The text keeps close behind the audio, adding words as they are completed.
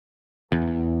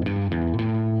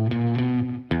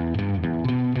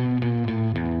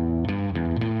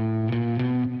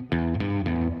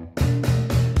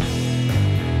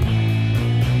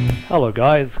Hello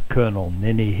guys, Colonel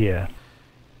Ninny here.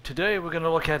 Today we're going to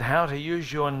look at how to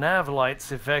use your nav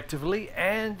lights effectively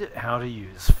and how to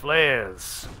use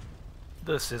flares.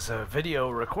 This is a video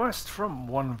request from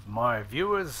one of my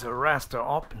viewers,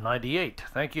 RasterOp98.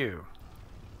 Thank you.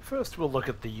 First we'll look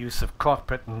at the use of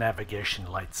cockpit and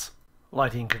navigation lights.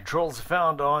 Lighting controls are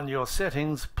found on your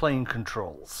settings, plane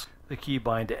controls. The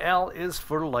keybind L is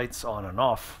for lights on and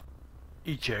off.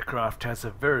 Each aircraft has a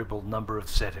variable number of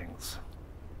settings.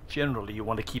 Generally, you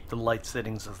want to keep the light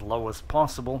settings as low as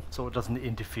possible so it doesn't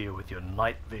interfere with your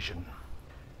night vision.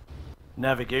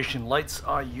 Navigation lights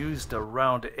are used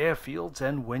around airfields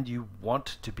and when you want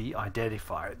to be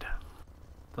identified.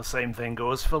 The same thing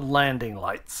goes for landing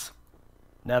lights.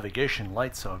 Navigation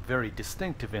lights are very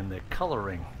distinctive in their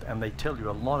coloring, and they tell you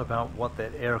a lot about what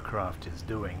that aircraft is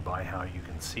doing by how you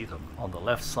can see them. On the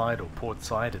left side or port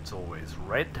side it's always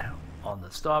red, on the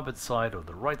starboard side or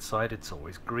the right side it's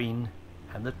always green,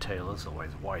 and the tail is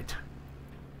always white.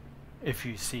 If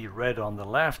you see red on the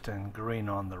left and green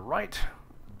on the right,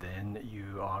 then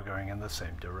you are going in the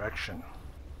same direction.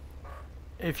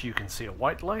 If you can see a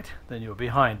white light, then you're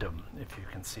behind him. If you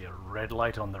can see a red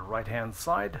light on the right hand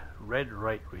side, red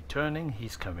right returning,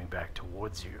 he's coming back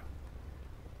towards you.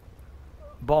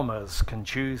 Bombers can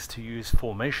choose to use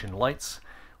formation lights,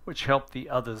 which help the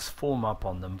others form up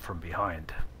on them from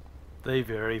behind. They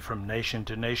vary from nation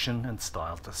to nation and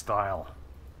style to style.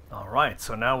 Alright,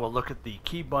 so now we'll look at the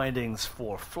key bindings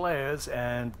for flares,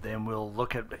 and then we'll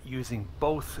look at using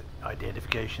both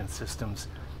identification systems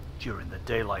during the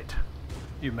daylight.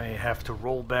 You may have to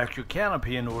roll back your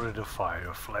canopy in order to fire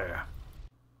your flare.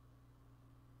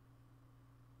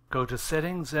 Go to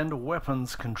Settings and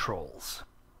Weapons Controls.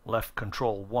 Left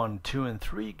control 1, 2, and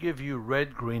 3 give you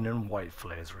red, green, and white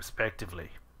flares respectively,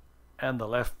 and the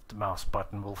left mouse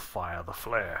button will fire the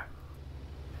flare.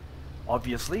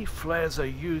 Obviously, flares are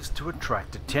used to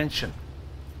attract attention,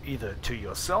 either to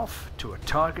yourself, to a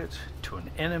target, to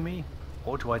an enemy,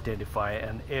 or to identify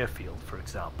an airfield, for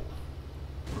example.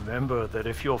 Remember that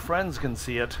if your friends can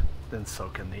see it, then so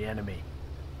can the enemy.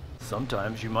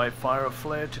 Sometimes you might fire a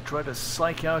flare to try to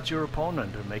psych out your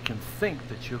opponent and make him think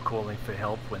that you're calling for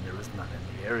help when there is none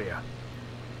in the area.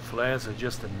 Flares are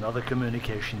just another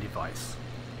communication device.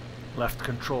 Left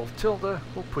control tilde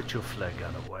will put your flare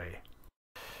gun away.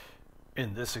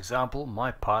 In this example,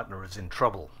 my partner is in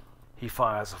trouble. He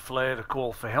fires a flare to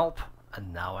call for help,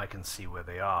 and now I can see where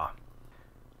they are.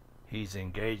 He's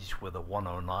engaged with a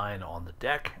 109 on the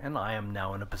deck, and I am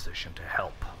now in a position to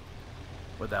help.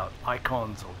 Without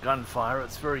icons or gunfire,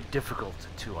 it's very difficult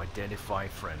to identify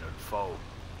friend and foe.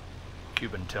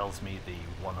 Cuban tells me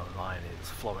the 109 is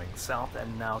flowing south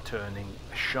and now turning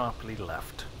sharply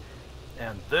left.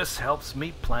 And this helps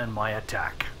me plan my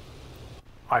attack.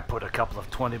 I put a couple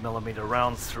of 20mm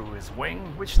rounds through his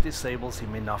wing, which disables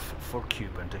him enough for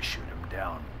Cuban to shoot him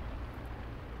down.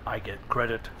 I get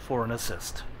credit for an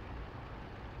assist.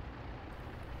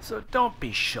 So don't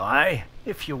be shy.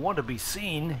 If you want to be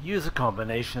seen, use a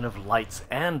combination of lights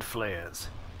and flares.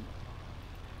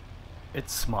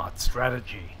 It's smart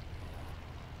strategy.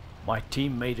 My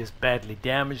teammate is badly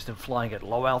damaged and flying at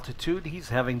low altitude. He's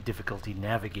having difficulty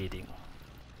navigating.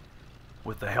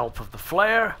 With the help of the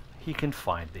flare, he can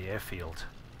find the airfield.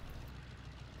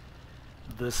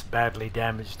 This badly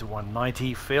damaged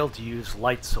 190 failed to use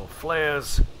lights or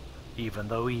flares, even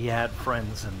though he had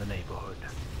friends in the neighborhood.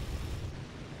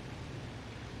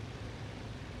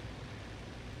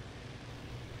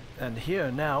 And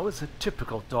here now is a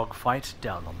typical dogfight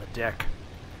down on the deck.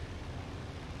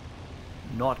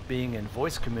 Not being in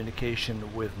voice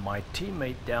communication with my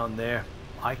teammate down there,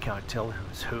 I can't tell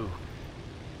who's who.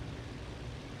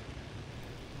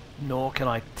 Nor can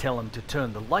I tell him to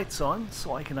turn the lights on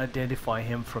so I can identify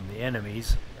him from the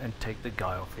enemies and take the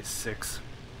guy off his 6.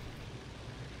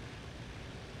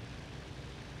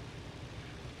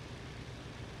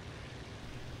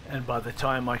 And by the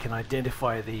time I can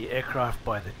identify the aircraft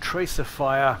by the tracer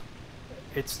fire,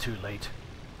 it's too late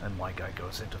and my guy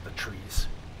goes into the trees.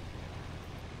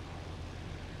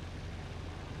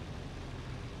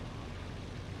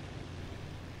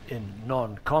 In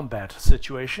non-combat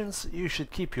situations, you should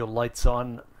keep your lights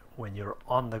on when you're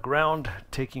on the ground,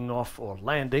 taking off or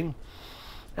landing,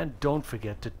 and don't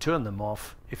forget to turn them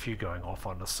off if you're going off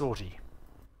on a sortie.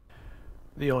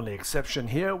 The only exception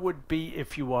here would be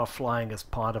if you are flying as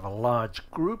part of a large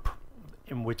group,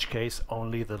 in which case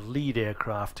only the lead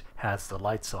aircraft has the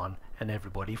lights on and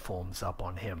everybody forms up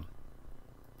on him.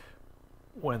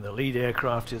 When the lead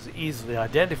aircraft is easily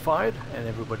identified and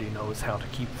everybody knows how to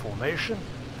keep formation,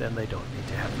 then they don't need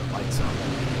to have the lights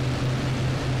on.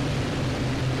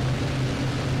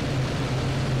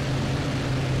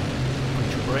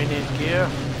 rein in gear,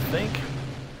 think,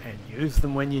 and use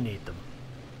them when you need them.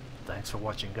 Thanks for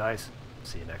watching, guys.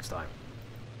 See you next time.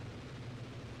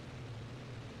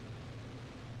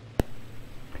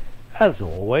 As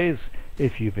always,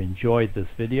 if you've enjoyed this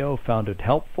video, found it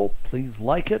helpful, please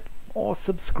like it or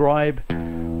subscribe.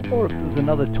 Or if there's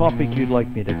another topic you'd like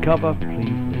me to cover,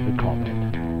 please leave a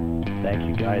comment. Thank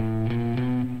you, guys.